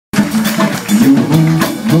You move,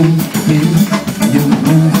 move here, you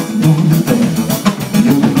move, move there.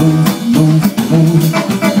 You move, move, move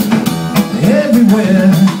everywhere,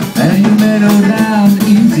 and you mellow down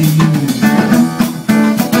easy.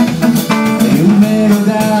 You mellow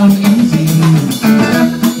down easy.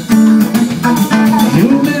 You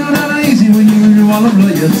mellow down easy when you wanna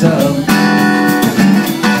blow your top.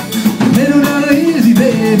 You mellow down easy,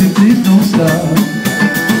 baby, please don't stop.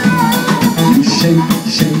 You shake,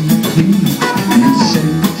 shake, please. You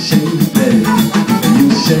shake, shake, baby. You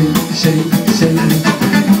shake, shake, shake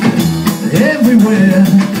everywhere,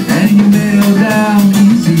 and you mellow down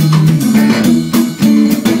easy.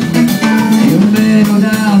 You mellow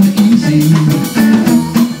down easy.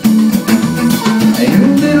 You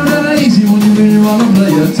mellow down easy when you really wanna blow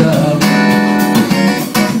your top.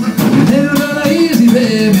 You mellow down easy,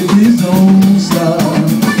 baby, please don't stop.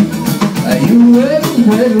 You wiggle,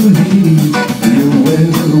 wiggle here. You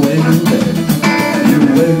wiggle, wiggle there. You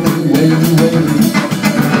wiggle, wiggle, wiggle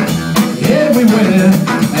everywhere,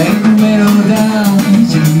 and you mellow down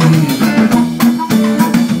easy.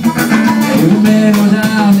 You mellow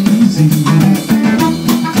down easy.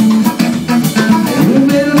 You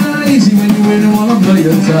mellow down easy when you really wanna blow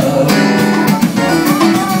your top.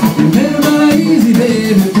 You mellow down easy,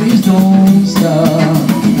 baby, please don't stop.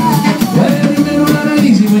 Well, you mellow down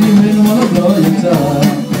easy when you really wanna blow your top.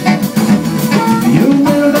 You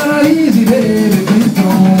mellow down easy, baby, please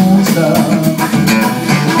don't stop.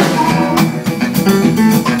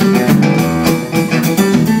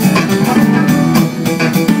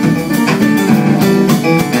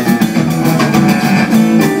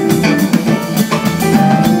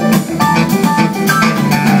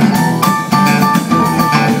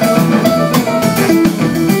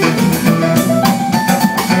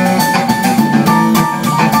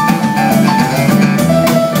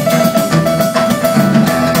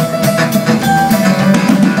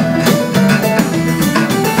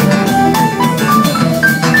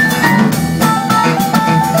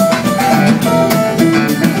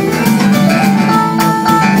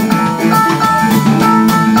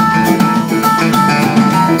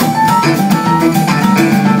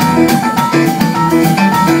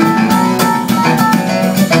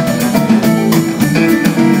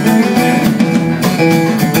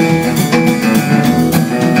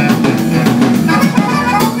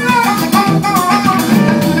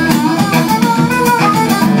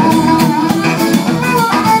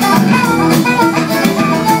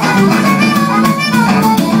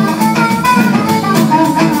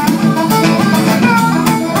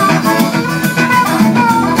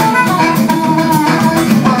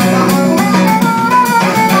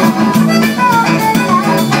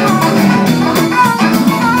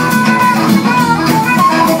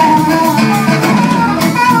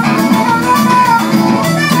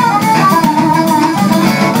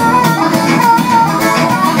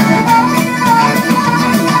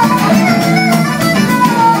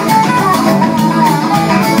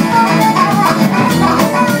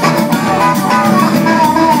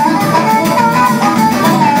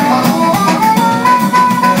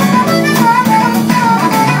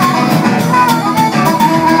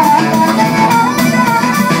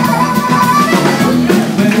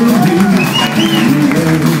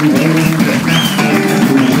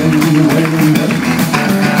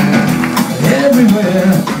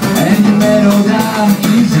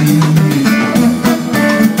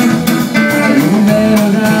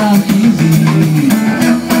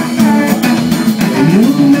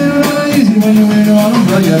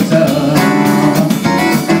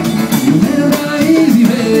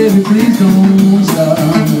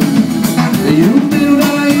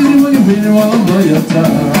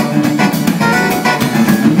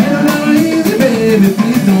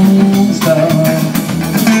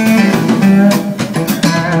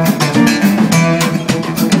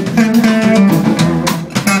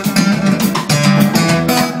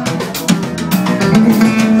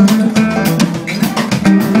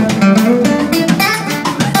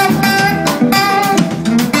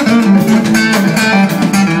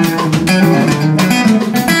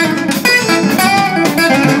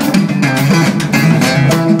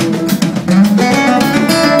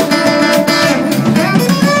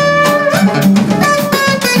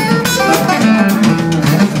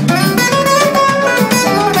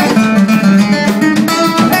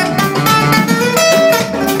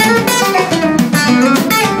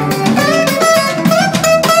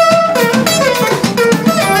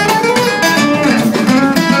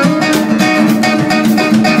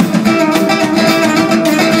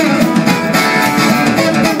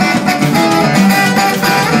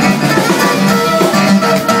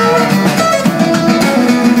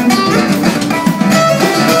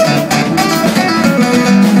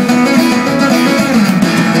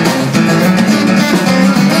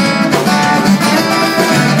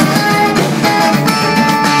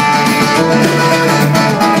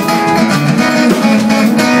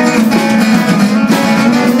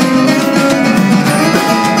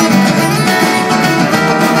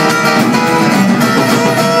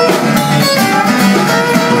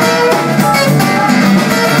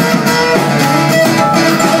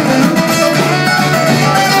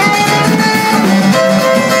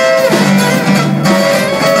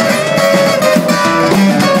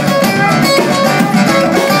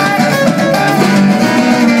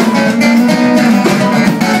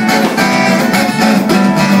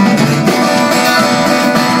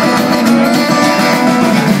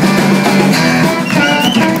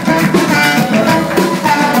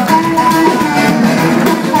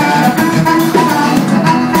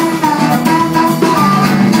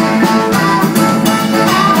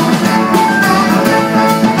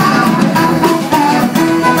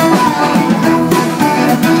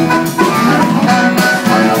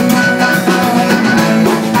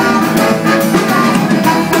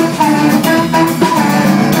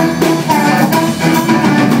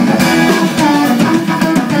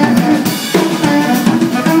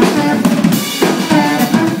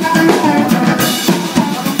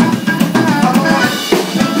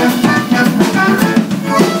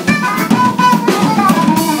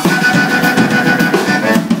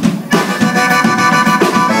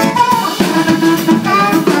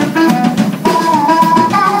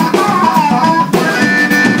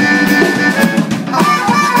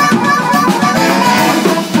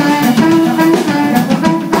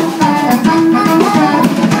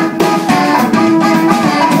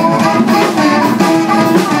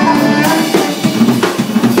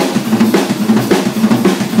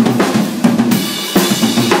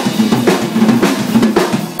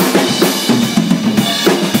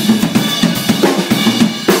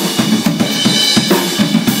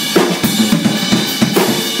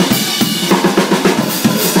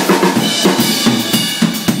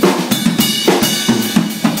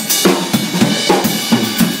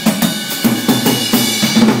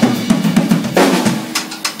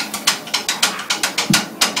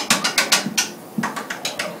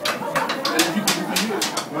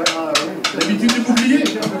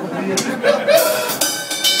 oublié.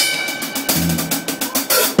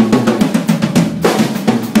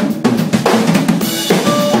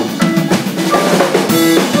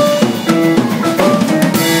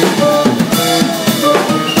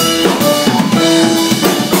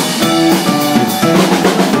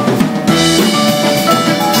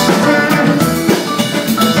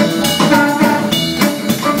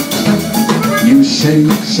 You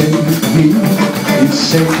shake, shake me, you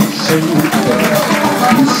shake, shake there,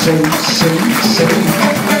 you shake, shake, shake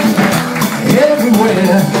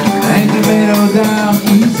everywhere, and you mellow down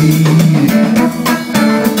easy.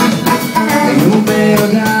 You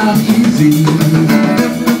mellow down easy.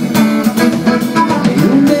 You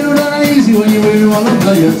mellow down easy when you really wanna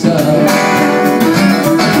play your time.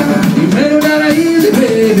 You mellow down easy,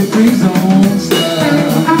 baby, please don't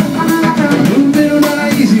stop. You mellow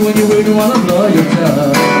down easy when you really wanna blow your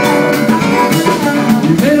top.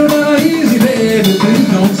 You mellow down easy, baby, please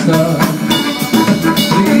don't stop.